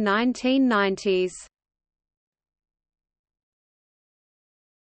early 1990s.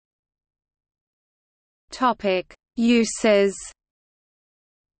 Uses.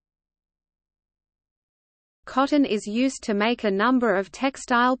 Cotton is used to make a number of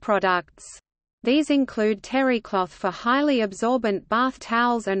textile products. These include terrycloth for highly absorbent bath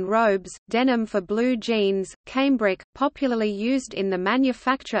towels and robes, denim for blue jeans, cambric, popularly used in the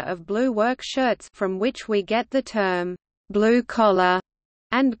manufacture of blue work shirts from which we get the term blue collar,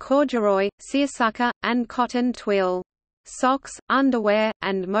 and corduroy, seersucker, and cotton twill. Socks, underwear,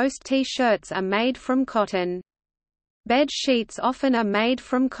 and most T-shirts are made from cotton. Bed sheets often are made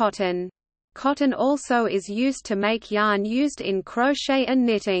from cotton. Cotton also is used to make yarn used in crochet and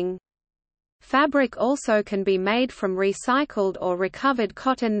knitting. Fabric also can be made from recycled or recovered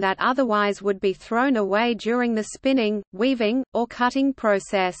cotton that otherwise would be thrown away during the spinning, weaving, or cutting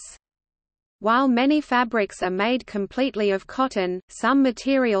process. While many fabrics are made completely of cotton, some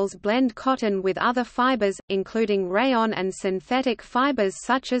materials blend cotton with other fibers, including rayon and synthetic fibers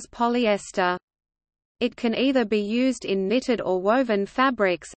such as polyester. It can either be used in knitted or woven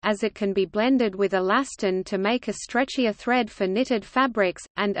fabrics, as it can be blended with elastin to make a stretchier thread for knitted fabrics,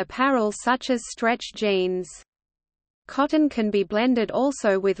 and apparel such as stretch jeans. Cotton can be blended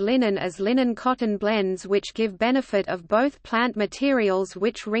also with linen as linen-cotton blends, which give benefit of both plant materials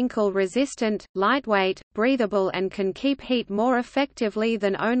which wrinkle-resistant, lightweight, breathable and can keep heat more effectively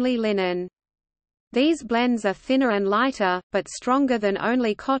than only linen. These blends are thinner and lighter, but stronger than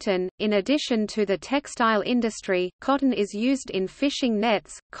only cotton. In addition to the textile industry, cotton is used in fishing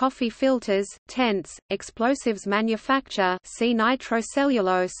nets, coffee filters, tents, explosives manufacture, see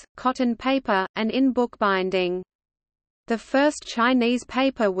nitrocellulose, cotton paper, and in bookbinding. The first Chinese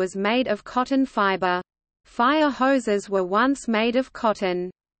paper was made of cotton fiber. Fire hoses were once made of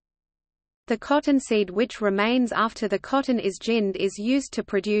cotton. The cottonseed which remains after the cotton is ginned is used to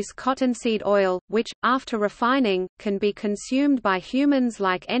produce cottonseed oil, which, after refining, can be consumed by humans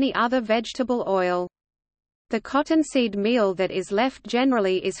like any other vegetable oil. The cottonseed meal that is left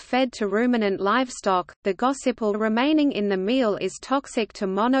generally is fed to ruminant livestock. The gossypal remaining in the meal is toxic to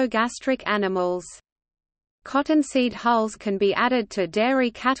monogastric animals. Cottonseed hulls can be added to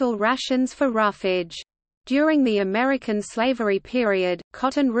dairy cattle rations for roughage. During the American slavery period,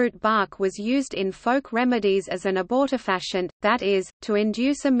 cotton root bark was used in folk remedies as an abortifacient, that is, to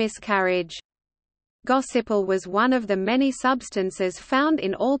induce a miscarriage. Gossypal was one of the many substances found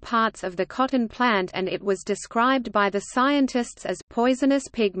in all parts of the cotton plant, and it was described by the scientists as poisonous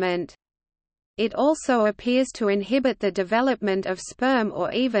pigment. It also appears to inhibit the development of sperm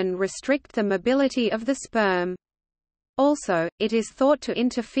or even restrict the mobility of the sperm. Also, it is thought to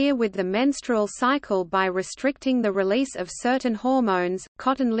interfere with the menstrual cycle by restricting the release of certain hormones.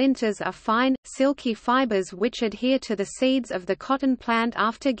 Cotton linters are fine, silky fibers which adhere to the seeds of the cotton plant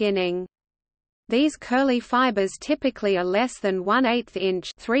after ginning. These curly fibers typically are less than 1/8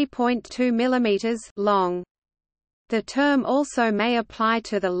 inch (3.2 mm) long. The term also may apply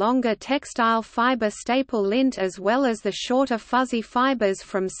to the longer textile fiber staple lint as well as the shorter fuzzy fibers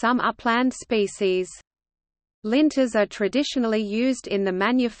from some upland species. Linters are traditionally used in the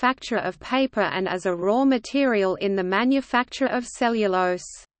manufacture of paper and as a raw material in the manufacture of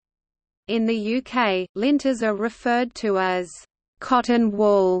cellulose. In the UK, linters are referred to as cotton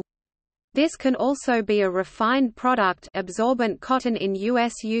wool. This can also be a refined product, absorbent cotton in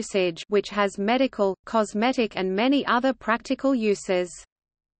US usage, which has medical, cosmetic and many other practical uses.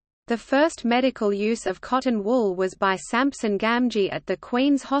 The first medical use of cotton wool was by Sampson Gamgee at the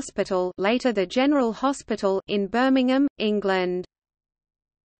Queen's Hospital, later the General Hospital, in Birmingham, England.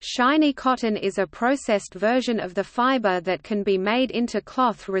 Shiny cotton is a processed version of the fiber that can be made into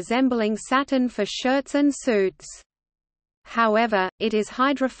cloth resembling satin for shirts and suits. However, it is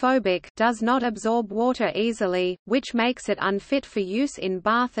hydrophobic, does not absorb water easily, which makes it unfit for use in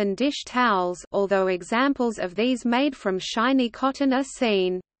bath and dish towels, although examples of these made from shiny cotton are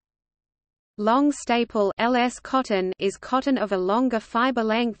seen. Long staple (LS) cotton is cotton of a longer fiber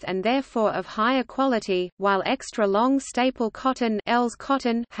length and therefore of higher quality, while extra long staple cotton (LS)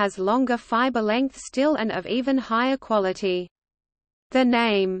 cotton has longer fiber length still and of even higher quality. The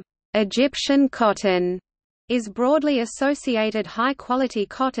name, Egyptian cotton, is broadly associated high-quality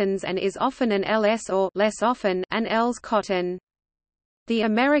cottons and is often an LS or less often an LS cotton. The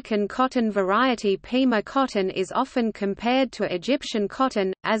American cotton variety Pima cotton is often compared to Egyptian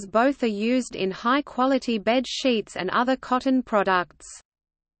cotton, as both are used in high-quality bed sheets and other cotton products.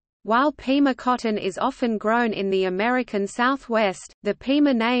 While Pima cotton is often grown in the American Southwest, the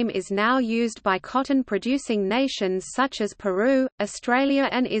Pima name is now used by cotton-producing nations such as Peru, Australia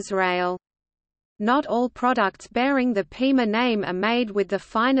and Israel. Not all products bearing the Pima name are made with the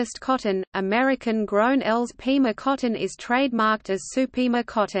finest cotton. American-grown LS Pima cotton is trademarked as Supima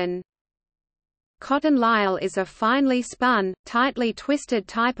cotton. Cotton lisle is a finely spun, tightly twisted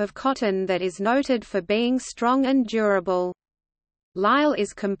type of cotton that is noted for being strong and durable. Lisle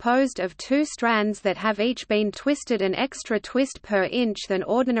is composed of two strands that have each been twisted an extra twist per inch than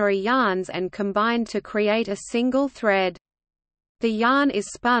ordinary yarns and combined to create a single thread. The yarn is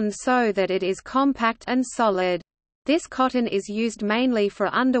spun so that it is compact and solid. This cotton is used mainly for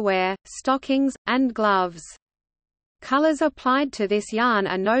underwear, stockings, and gloves. Colors applied to this yarn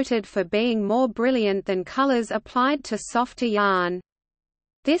are noted for being more brilliant than colors applied to softer yarn.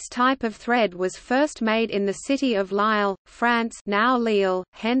 This type of thread was first made in the city of Lille, France, now Lille,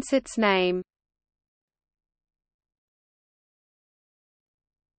 hence its name.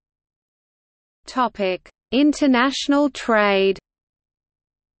 Topic: International trade.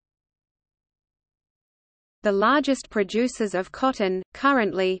 The largest producers of cotton,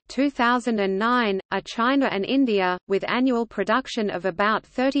 currently 2009, are China and India, with annual production of about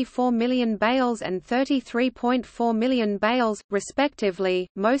 34 million bales and 33.4 million bales, respectively.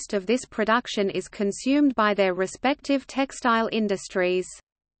 Most of this production is consumed by their respective textile industries.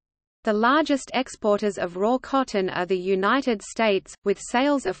 The largest exporters of raw cotton are the United States, with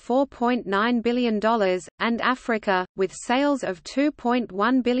sales of $4.9 billion, and Africa, with sales of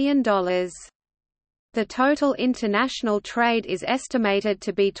 $2.1 billion. The total international trade is estimated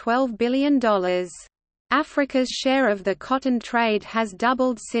to be $12 billion. Africa's share of the cotton trade has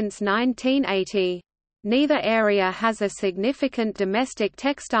doubled since 1980. Neither area has a significant domestic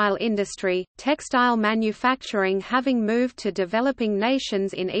textile industry, textile manufacturing having moved to developing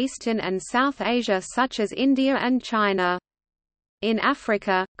nations in Eastern and South Asia such as India and China. In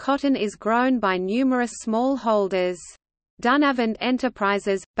Africa, cotton is grown by numerous small holders. Dunavant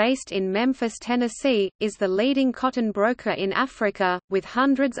Enterprises, based in Memphis, Tennessee, is the leading cotton broker in Africa, with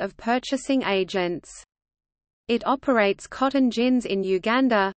hundreds of purchasing agents. It operates cotton gins in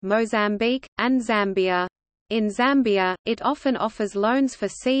Uganda, Mozambique, and Zambia. In Zambia, it often offers loans for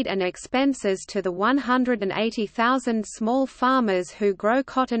seed and expenses to the 180,000 small farmers who grow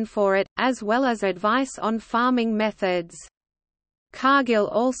cotton for it, as well as advice on farming methods. Cargill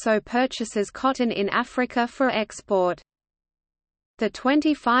also purchases cotton in Africa for export. The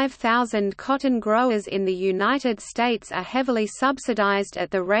 25,000 cotton growers in the United States are heavily subsidized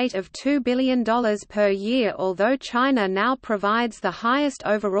at the rate of $2 billion per year, although China now provides the highest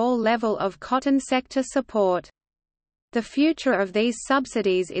overall level of cotton sector support. The future of these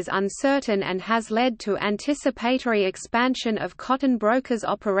subsidies is uncertain and has led to anticipatory expansion of cotton brokers'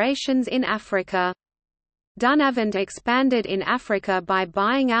 operations in Africa. Dunavant expanded in Africa by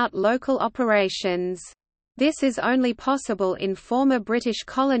buying out local operations. This is only possible in former British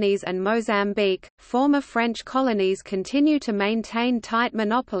colonies and Mozambique. Former French colonies continue to maintain tight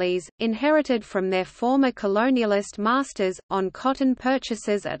monopolies, inherited from their former colonialist masters, on cotton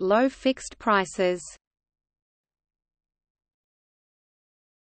purchases at low fixed prices.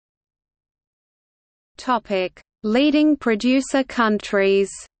 Topic: Leading producer countries.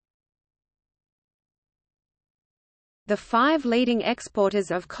 The 5 leading exporters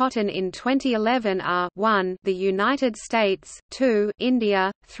of cotton in 2011 are 1. The United States, 2.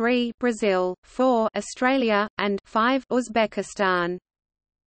 India, 3. Brazil, 4. Australia, and 5. Uzbekistan.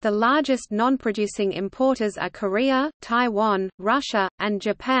 The largest non-producing importers are Korea, Taiwan, Russia, and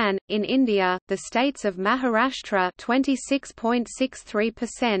Japan. In India, the states of Maharashtra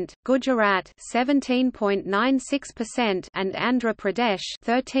 26.63%, Gujarat 17.96%, and Andhra Pradesh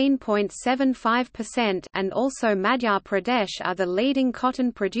 13.75%, and also Madhya Pradesh are the leading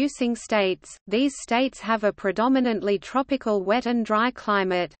cotton-producing states. These states have a predominantly tropical wet and dry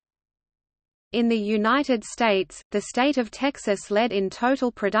climate. In the United States, the state of Texas led in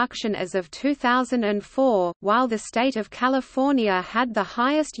total production as of 2004, while the state of California had the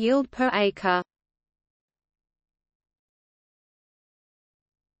highest yield per acre.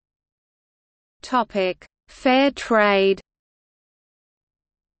 Fair trade.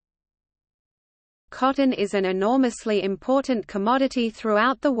 Cotton is an enormously important commodity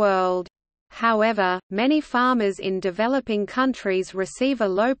throughout the world. However, many farmers in developing countries receive a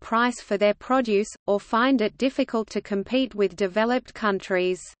low price for their produce, or find it difficult to compete with developed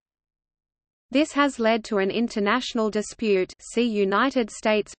countries. This has led to an international dispute. See United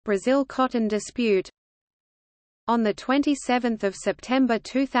States–Brazil cotton dispute. On 27 September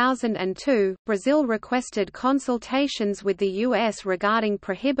 2002, Brazil requested consultations with the U.S. regarding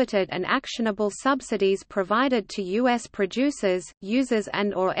prohibited and actionable subsidies provided to U.S. producers, users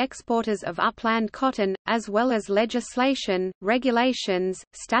and/or exporters of upland cotton, as well as legislation, regulations,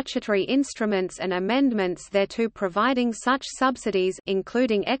 statutory instruments and amendments thereto providing such subsidies,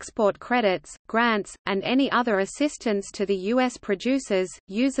 including export credits, grants, and any other assistance to the U.S. producers,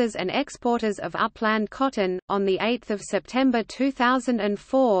 users and exporters of upland cotton. On 8 September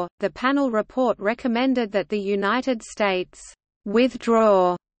 2004, the panel report recommended that the United States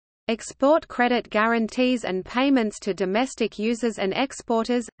withdraw export credit guarantees and payments to domestic users and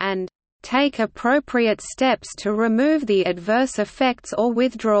exporters, and take appropriate steps to remove the adverse effects or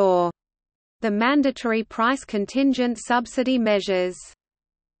withdraw the mandatory price contingent subsidy measures.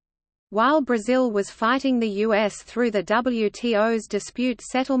 While Brazil was fighting the U.S. through the WTO's dispute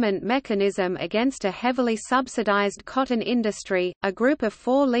settlement mechanism against a heavily subsidized cotton industry, a group of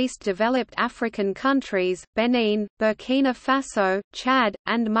 4 least developed African countries, Benin, Burkina Faso, Chad,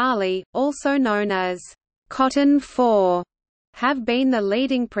 and Mali, also known as Cotton 4, have been the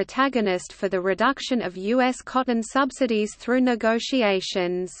leading protagonist for the reduction of U.S. cotton subsidies through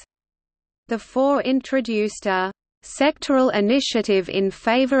negotiations. The Four introduced a sectoral initiative in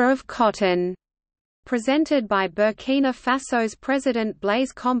favor of cotton, presented by Burkina Faso's President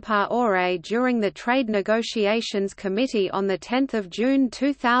Blaise Compaoré during the Trade Negotiations Committee on 10 June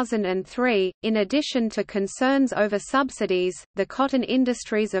 2003. In addition to concerns over subsidies, the cotton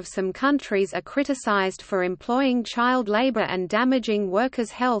industries of some countries are criticized for employing child labor and damaging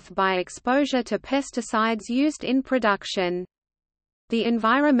workers' health by exposure to pesticides used in production. The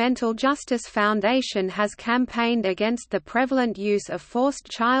Environmental Justice Foundation has campaigned against the prevalent use of forced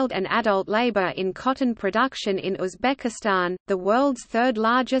child and adult labor in cotton production in Uzbekistan, the world's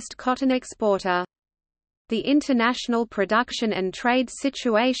third-largest cotton exporter. The international production and trade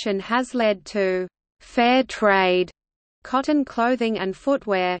situation has led to fair trade cotton clothing and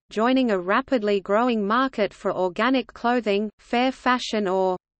footwear, joining a rapidly growing market for organic clothing, fair fashion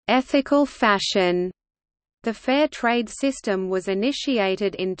or ethical fashion. The fair trade system was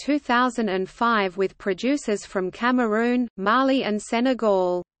initiated in 2005 with producers from Cameroon, Mali and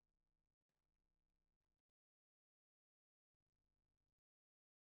Senegal.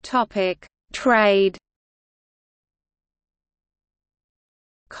 Trade.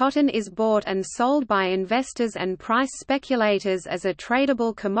 Cotton is bought and sold by investors and price speculators as a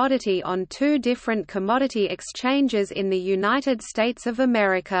tradable commodity on two different commodity exchanges in the United States of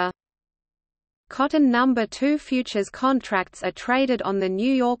America. Cotton No. 2 futures contracts are traded on the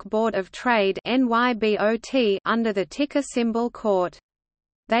New York Board of Trade (NYBOT) under the ticker symbol CORT.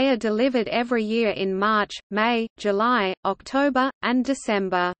 They are delivered every year in March, May, July, October, and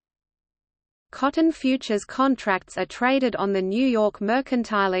December. Cotton futures contracts are traded on the New York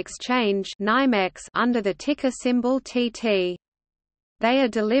Mercantile Exchange (NYMEX) under the ticker symbol TT. They are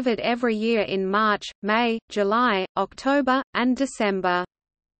delivered every year in March, May, July, October, and December.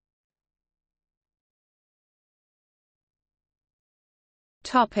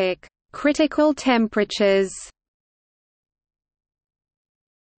 Critical temperatures.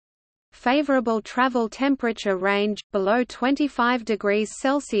 Favorable travel temperature range below 25 degrees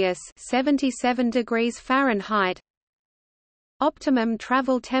Celsius (77 degrees Fahrenheit). Optimum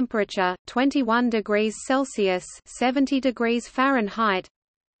travel temperature 21 degrees Celsius (70 degrees Fahrenheit).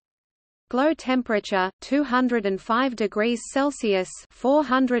 Glow temperature 205 degrees Celsius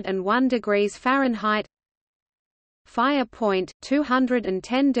 (401 degrees Fahrenheit). Fire point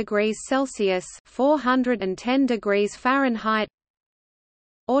 210 degrees Celsius (410 degrees Fahrenheit).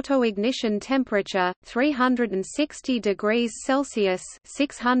 Autoignition temperature 360 degrees Celsius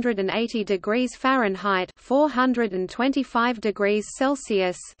 (680 degrees Fahrenheit), 425 degrees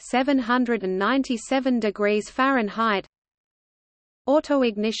Celsius (797 degrees Fahrenheit).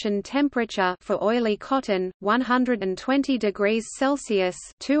 Autoignition temperature for oily cotton 120 degrees Celsius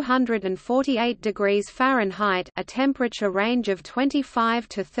 (248 degrees Fahrenheit), a temperature range of 25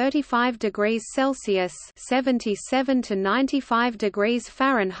 to 35 degrees Celsius (77 to 95 degrees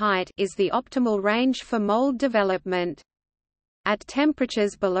Fahrenheit) is the optimal range for mold development. At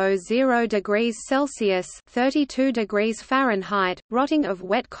temperatures below 0 degrees Celsius (32 degrees Fahrenheit), rotting of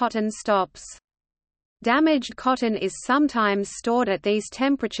wet cotton stops. Damaged cotton is sometimes stored at these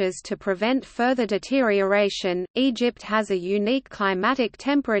temperatures to prevent further deterioration. Egypt has a unique climatic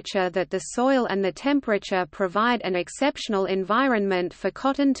temperature that the soil and the temperature provide an exceptional environment for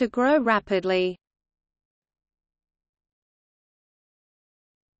cotton to grow rapidly.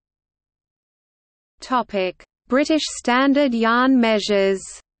 Topic: British Standard Yarn measures.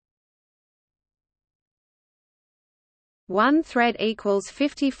 1 thread equals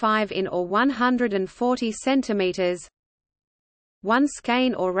 55 in or 140 centimeters. 1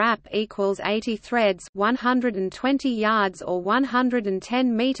 skein or wrap equals 80 threads, 120 yards or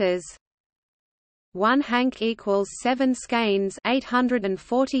 110 meters. 1 hank equals 7 skeins,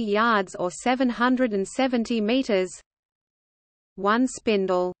 840 yards or 770 meters. 1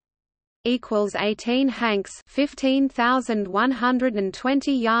 spindle equals 18 hanks,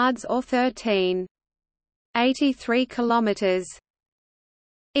 15,120 yards or 13.83 kilometers.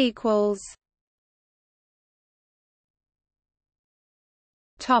 Equals.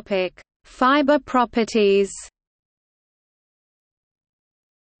 Topic: Fiber properties.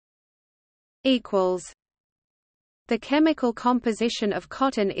 Equals. The chemical composition of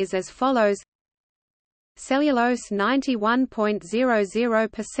cotton is as follows: cellulose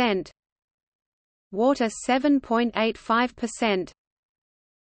 91.00%, water 7.85%,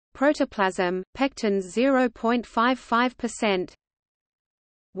 protoplasm, pectins 0.55%,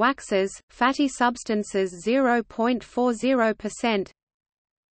 waxes, fatty substances 0.40%,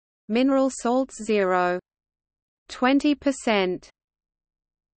 mineral salts 0.20%.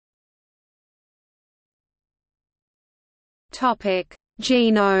 Topic: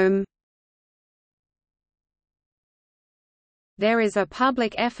 Genome. there is a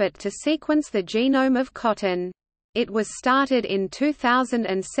public effort to sequence the genome of cotton. It was started in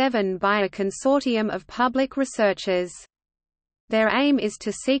 2007 by a consortium of public researchers. Their aim is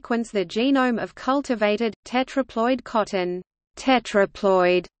to sequence the genome of cultivated, tetraploid cotton.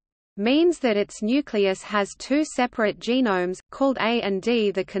 Tetraploid means that its nucleus has two separate genomes, called A and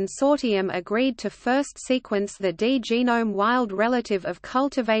D. The consortium agreed to first sequence the D genome wild relative of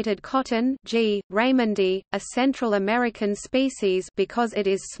cultivated cotton G. raymondi, a Central American species, because it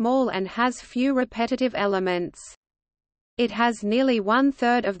is small and has few repetitive elements. It has nearly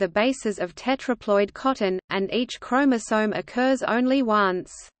one-third of the bases of tetraploid cotton, and each chromosome occurs only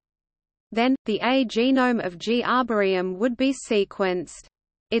once. Then, the A genome of G. arboreum would be sequenced.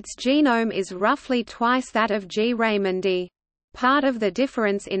 Its genome is roughly twice that of G. raymondi. Part of the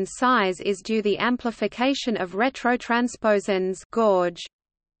difference in size is due the amplification of retrotransposons gorge.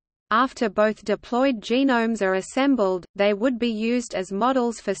 After both diploid genomes are assembled, they would be used as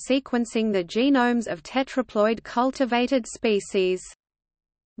models for sequencing the genomes of tetraploid cultivated species.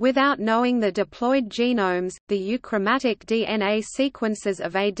 Without knowing the diploid genomes, the euchromatic DNA sequences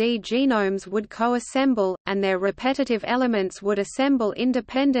of AD genomes would co-assemble, and their repetitive elements would assemble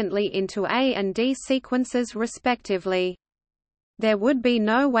independently into A and D sequences respectively. There would be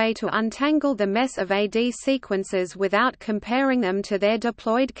no way to untangle the mess of AD sequences without comparing them to their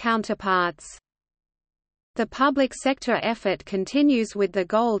diploid counterparts. The public sector effort continues with the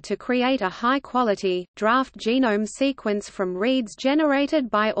goal to create a high-quality, draft genome sequence from reads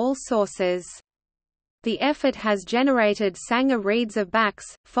generated by all sources. The effort has generated Sanger reads of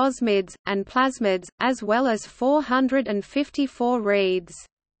BACs, phosmids, and plasmids, as well as 454 reads.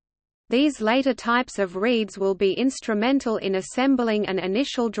 These later types of reads will be instrumental in assembling an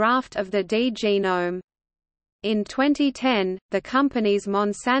initial draft of the D genome. In 2010, the companies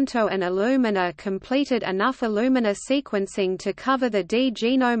Monsanto and Illumina completed enough Illumina sequencing to cover the D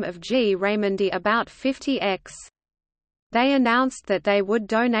genome of G. raymondi about 50x. They announced that they would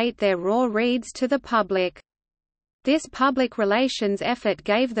donate their raw reads to the public. This public relations effort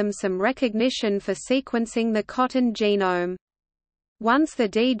gave them some recognition for sequencing the cotton genome. Once the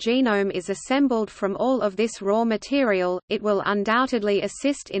D genome is assembled from all of this raw material, it will undoubtedly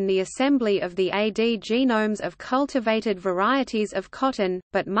assist in the assembly of the AD genomes of cultivated varieties of cotton,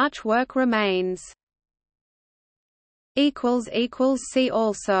 but much work remains. See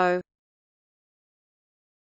also